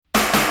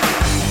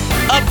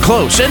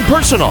close and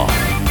personal.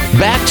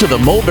 Back to the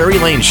Mulberry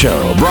Lane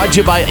Show, brought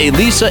to you by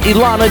Elisa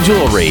Ilana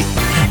Jewelry.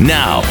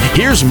 Now,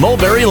 here's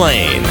Mulberry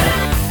Lane.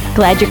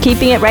 Glad you're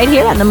keeping it right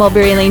here on the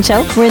Mulberry Lane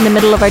Show. We're in the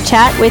middle of our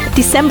chat with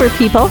December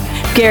people,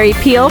 Gary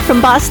Peel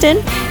from Boston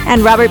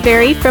and Robert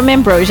Berry from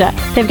Ambrosia.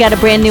 They've got a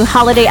brand new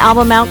holiday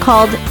album out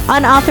called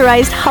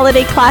Unauthorized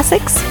Holiday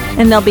Classics,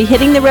 and they'll be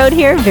hitting the road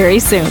here very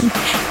soon.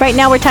 Right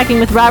now we're talking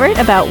with Robert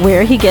about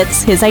where he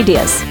gets his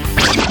ideas.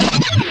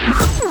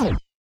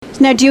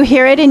 Now, do you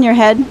hear it in your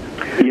head?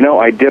 You know,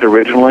 I did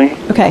originally.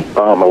 Okay.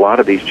 A lot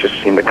of these just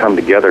seem to come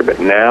together,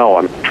 but now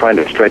I'm trying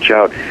to stretch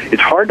out.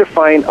 It's hard to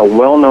find a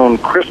well-known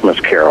Christmas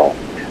carol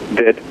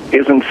that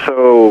isn't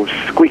so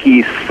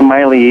squeaky,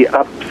 smiley,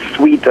 up,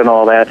 sweet, and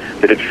all that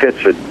it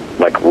fits a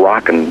like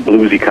rock and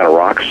bluesy kind of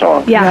rock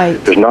song. Yeah.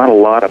 Right. There's not a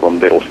lot of them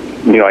that'll,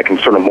 I can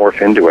sort of morph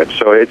into it.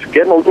 So it's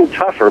getting a little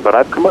tougher, but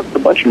I've come up with a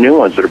bunch of new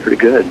ones that are pretty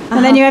good.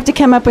 And then you have to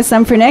come up with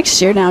some for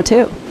next year now,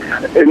 too.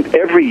 And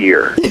every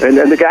year. And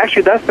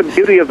actually, that's the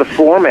beauty of the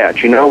format,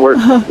 where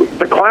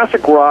the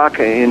classic rock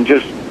and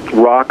just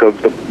rock of,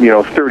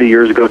 30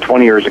 years ago,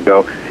 20 years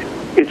ago,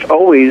 it's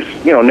always,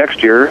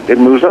 next year, it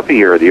moves up a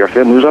year. The year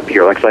after it moves up a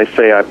year. Like I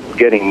say, I'm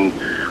getting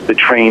the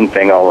train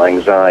thing all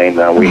lang syne.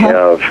 We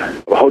have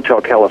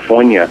Hotel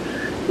California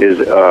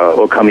is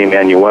O Come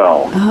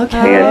Emmanuel.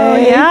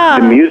 Okay.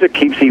 And the music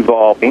keeps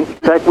evolving. In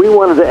fact, we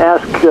wanted to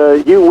ask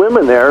you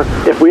women there,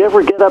 if we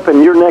ever get up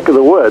in your neck of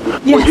the woods,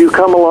 would you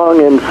come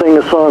along and sing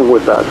a song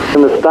with us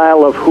in the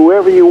style of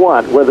whoever you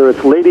want, whether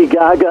it's Lady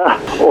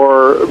Gaga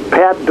or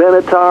Pat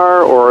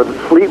Benatar or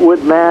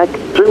Fleetwood Mac?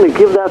 Certainly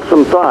give that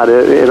some thought,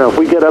 if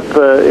we get up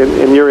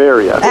in your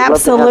area.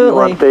 Absolutely. We'd love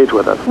to have you on stage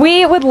with us.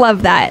 We would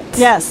love that.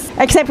 Yes,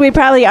 except we'd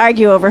probably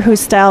argue over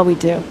whose style we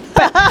do.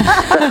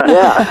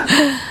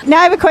 Yeah. Now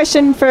I have a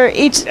question for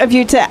each of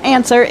you to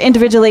answer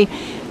individually.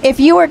 If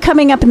you were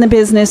coming up in the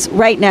business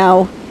right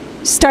now,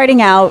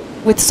 starting out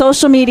with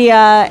social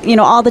media,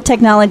 all the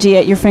technology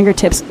at your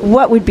fingertips,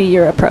 what would be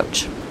your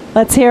approach?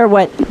 Let's hear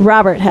what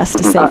Robert has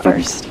to say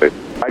first.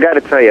 I got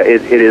to tell you,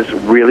 it is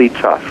really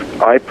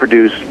tough. I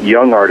produce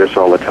young artists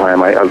all the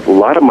time. A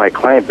lot of my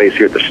client base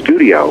here at the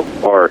studio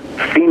are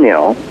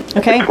female,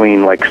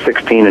 between like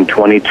 16 and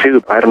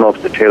 22. I don't know if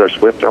it's the Taylor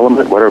Swift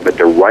element, whatever, but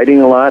they're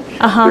writing a lot.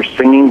 They're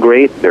singing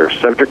great. Their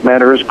subject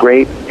matter is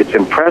great. It's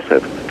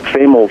impressive.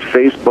 Same old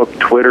Facebook,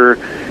 Twitter,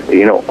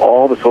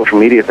 all the social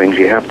media things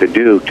you have to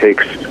do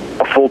takes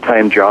a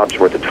full-time job's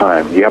worth of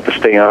time. You have to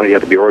stay on it. You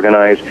have to be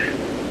organized.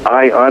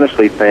 I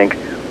honestly think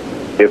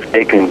if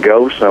they can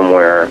go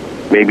somewhere,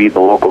 maybe the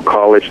local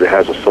college that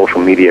has a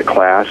social media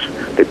class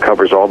that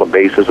covers all the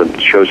bases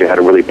and shows you how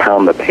to really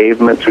pound the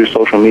pavement through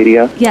social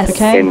media. Yes.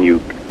 Okay. And you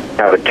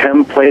have a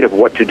template of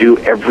what to do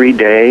every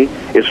day.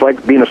 It's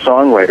like being a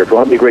songwriter. If you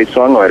want to be a great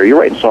songwriter, you're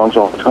writing songs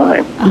all the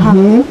time.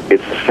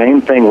 It's the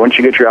same thing once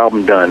you get your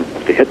album done,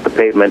 to hit the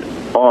pavement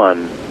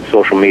on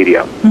social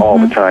media all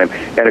the time.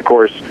 And, of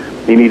course,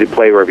 you need to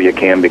play wherever you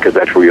can because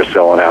that's where you'll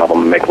sell an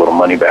album and make a little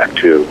money back,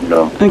 too.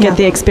 And get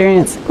the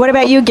experience. What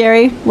about you,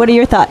 Gary? What are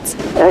your thoughts?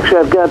 Actually,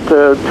 I've got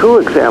two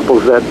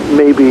examples that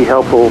may be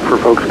helpful for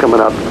folks coming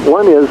up.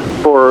 One is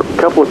for a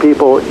couple of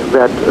people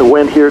that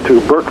went here to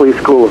Berklee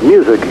School of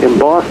Music in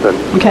Boston.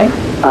 Okay.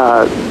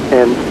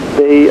 And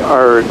they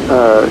are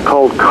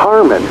called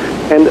Carmen.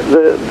 And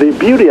the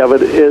beauty of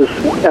it is,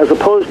 as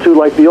opposed to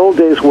like the old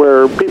days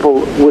where people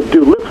would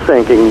do lip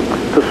syncing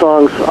to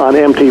songs on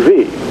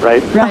MTV,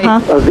 right?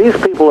 Right.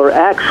 These people are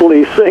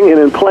actually singing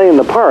and playing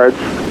the parts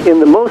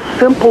in the most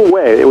simple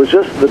way. It was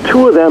just the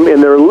two of them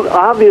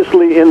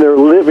obviously in their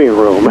living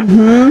room,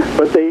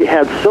 but they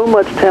had so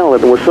much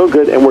talent and were so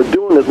good and were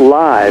doing it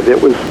live.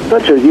 It was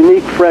such a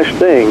unique, fresh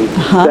thing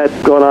that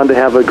gone on to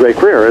have a great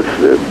career.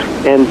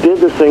 And did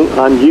this thing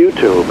on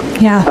YouTube.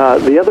 Yeah.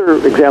 The other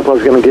example I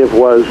was going to give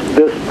was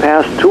this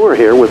past tour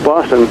here with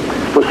Boston.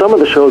 For some of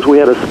the shows, we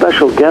had a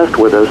special guest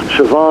with us,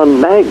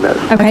 Siobhan Magnus.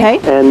 Okay.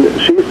 And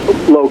she's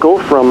local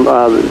from,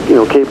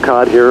 Cape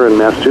Cod here in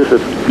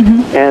Massachusetts.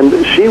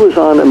 And she was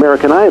on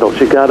American Idol.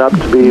 She got up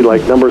to be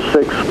like number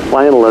 6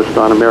 finalist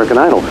on American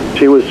Idol.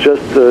 She was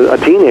just a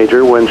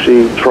teenager when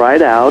she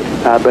tried out,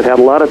 but had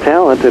a lot of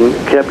talent and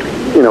kept,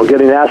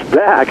 getting asked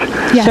back.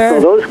 Yes. So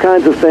those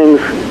kinds of things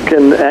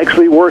can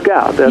actually work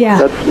out.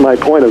 That's my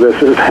point of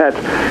this, is that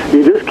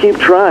you just keep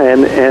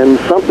trying and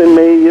something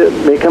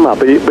may come up.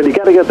 But you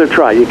got to get there,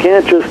 try. You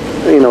can't just,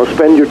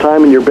 spend your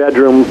time in your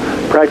bedroom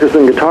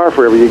practicing guitar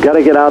forever. You got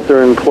to get out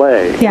there and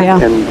play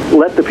and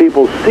let the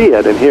people see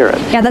it and hear it.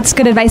 Yeah, that's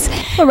good advice.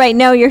 Well, right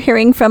now you're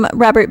hearing from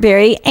Robert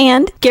Berry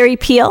and Gary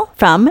Peel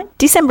from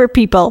December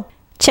People.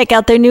 Check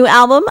out their new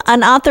album,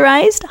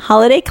 Unauthorized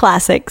Holiday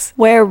Classics,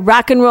 where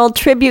rock and roll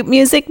tribute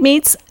music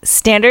meets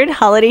standard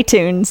holiday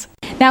tunes.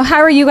 Now, how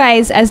are you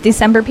guys as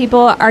December People?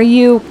 Are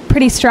you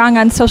pretty strong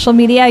on social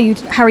media?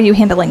 How are you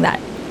handling that?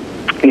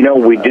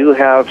 We do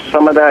have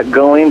some of that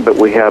going, but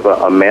we have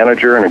a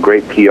manager and a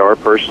great PR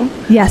person.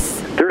 Yes.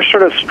 They're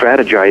sort of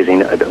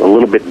strategizing a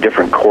little bit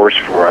different course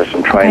for us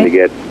and trying to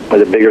get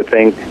the bigger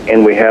thing.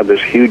 And we have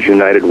this huge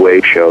United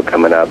Way show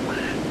coming up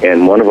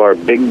And one of our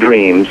big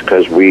dreams,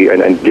 because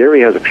and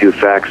Gary has a few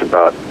facts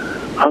about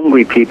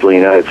hungry people in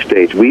the United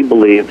States. We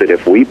believe that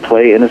if we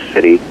play in a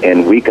city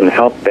and we can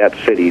help that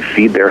city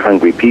feed their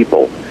hungry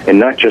people, and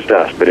not just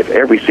us, but if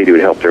every city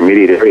would help their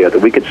immediate area,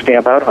 that we could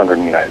stamp out hunger in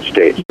the United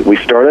States. We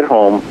start at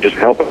home, just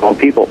help at home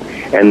people.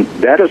 And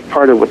that is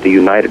part of what the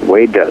United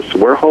Way does. So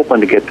we're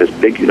hoping to get this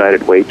big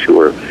United Way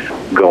tour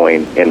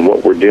going, and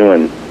what we're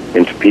doing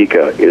in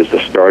Topeka is the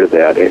start of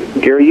that.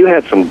 And Gary, you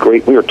had some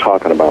great, we were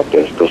talking about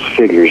this, those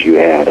figures you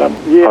had on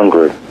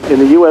hunger. In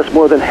the U.S.,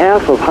 more than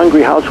half of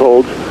hungry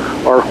households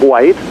are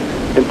white,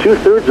 and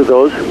 2/3 of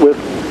those with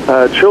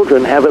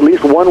children have at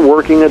least one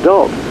working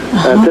adult,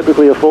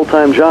 typically a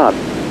full-time job.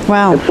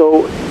 Wow. And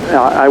so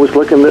I was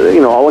looking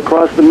at, all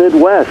across the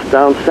Midwest,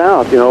 down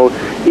south,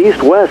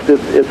 east, west,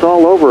 it's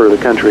all over the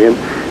country.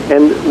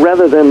 And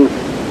rather than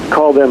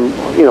call them,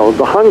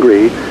 the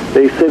hungry,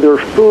 they say they're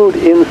food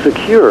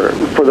insecure.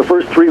 For the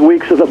first 3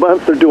 weeks of the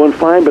month, they're doing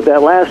fine, but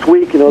that last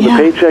week, the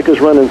paycheck is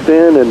running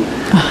thin,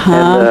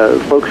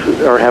 and folks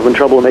are having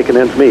trouble making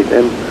ends meet.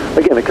 And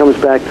again, it comes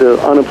back to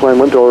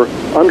unemployment or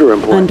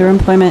underemployment.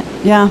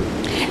 Underemployment, yeah.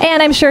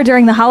 And I'm sure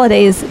during the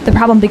holidays, the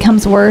problem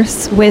becomes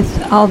worse with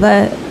all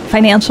the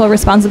financial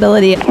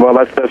responsibility. Well,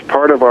 that's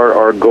part of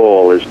our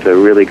goal, is to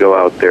really go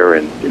out there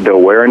and the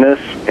awareness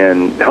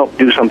and help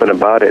do something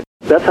about it.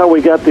 That's how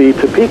we got the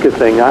Topeka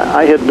thing.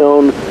 I had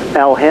known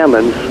Al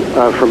Hammonds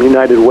from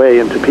United Way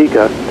in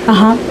Topeka,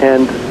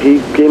 and he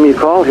gave me a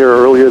call here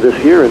earlier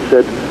this year and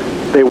said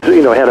they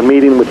had a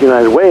meeting with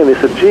United Way, and they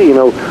said, gee,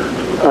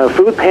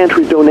 food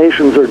pantry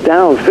donations are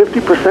down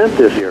 50%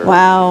 this year.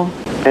 Wow.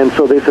 And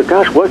so they said,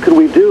 gosh, what could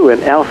we do?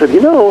 And Al said,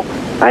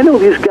 I know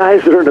these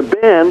guys that are in a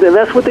band, and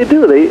that's what they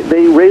do.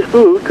 They raise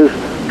food because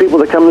people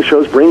that come to the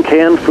shows bring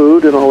canned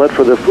food and all that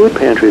for the food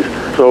pantries.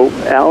 So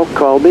Al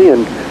called me,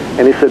 and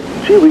he said,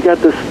 gee, we got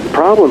this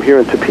problem here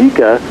in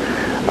Topeka.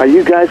 Are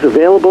you guys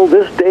available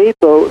this date?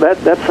 So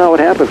that's how it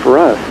happened for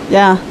us.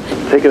 Yeah.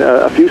 Taking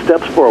a few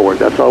steps forward.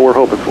 That's all we're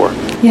hoping for.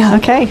 Yeah.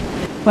 Okay.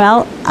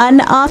 Well,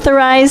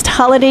 unauthorized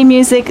holiday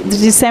music, the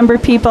December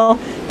people.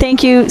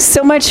 Thank you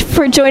so much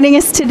for joining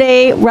us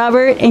today,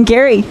 Robert and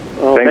Gary.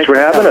 Oh, thanks for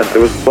having us. It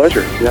was a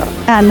pleasure. Yeah.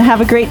 And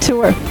have a great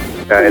tour.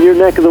 In your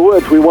neck of the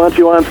woods, we want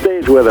you on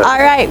stage with us. All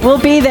right, we'll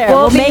be there.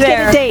 We'll make it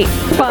a date.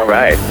 All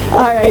right.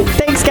 All right.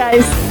 Thanks,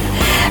 guys.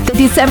 The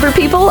December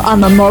people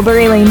on the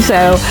Mulberry Lane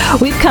Show.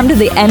 We've come to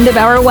the end of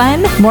hour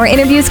one. More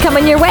interviews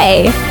coming your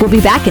way. We'll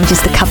be back in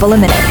just a couple of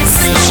minutes.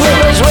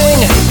 Swingers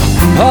ring,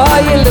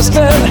 are you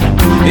listening?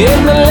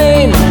 In the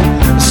lane,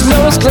 the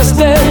snow is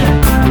glistening.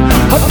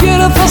 A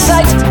beautiful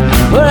sight,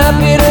 we're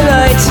happy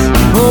tonight.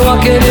 We're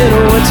walking in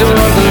a winter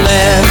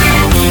wonderland.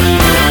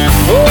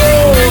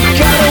 Oh,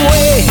 got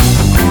away,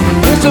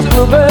 here's a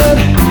bluebird,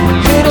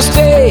 here to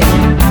stay.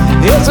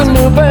 Here's a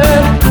new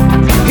bird,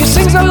 he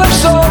sings a love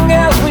song.